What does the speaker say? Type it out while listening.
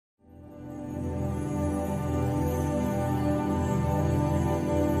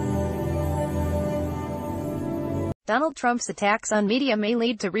Donald Trump's attacks on media may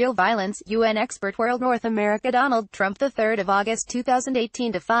lead to real violence, UN expert World North America Donald Trump 3 August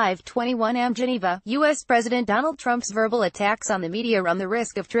 2018 to 5:21 am Geneva, U.S. President Donald Trump's verbal attacks on the media run the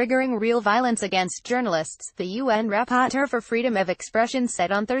risk of triggering real violence against journalists, the UN rapporteur for freedom of expression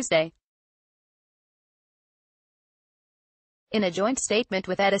said on Thursday. In a joint statement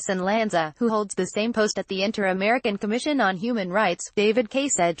with Edison Lanza, who holds the same post at the Inter-American Commission on Human Rights, David Kaye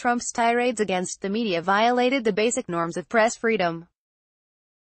said Trump's tirades against the media violated the basic norms of press freedom.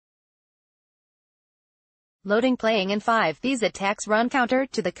 Loading playing in 5. These attacks run counter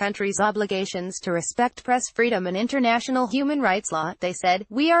to the country's obligations to respect press freedom and international human rights law, they said.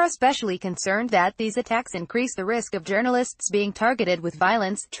 We are especially concerned that these attacks increase the risk of journalists being targeted with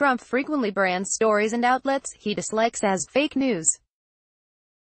violence. Trump frequently brands stories and outlets he dislikes as fake news.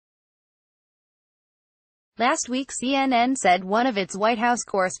 Last week CNN said one of its White House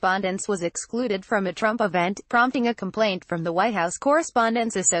correspondents was excluded from a Trump event, prompting a complaint from the White House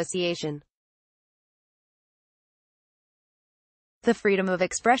Correspondents Association. The freedom of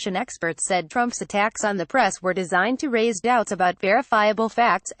expression experts said Trump's attacks on the press were designed to raise doubts about verifiable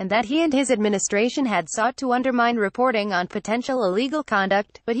facts, and that he and his administration had sought to undermine reporting on potential illegal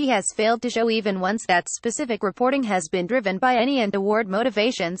conduct, but he has failed to show even once that specific reporting has been driven by any untoward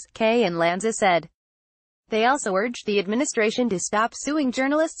motivations, Kaye and Lanza said. They also urged the administration to stop suing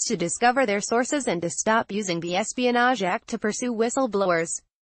journalists to discover their sources and to stop using the Espionage Act to pursue whistleblowers.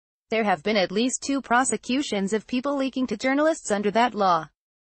 There have been at least 2 prosecutions of people leaking to journalists under that law.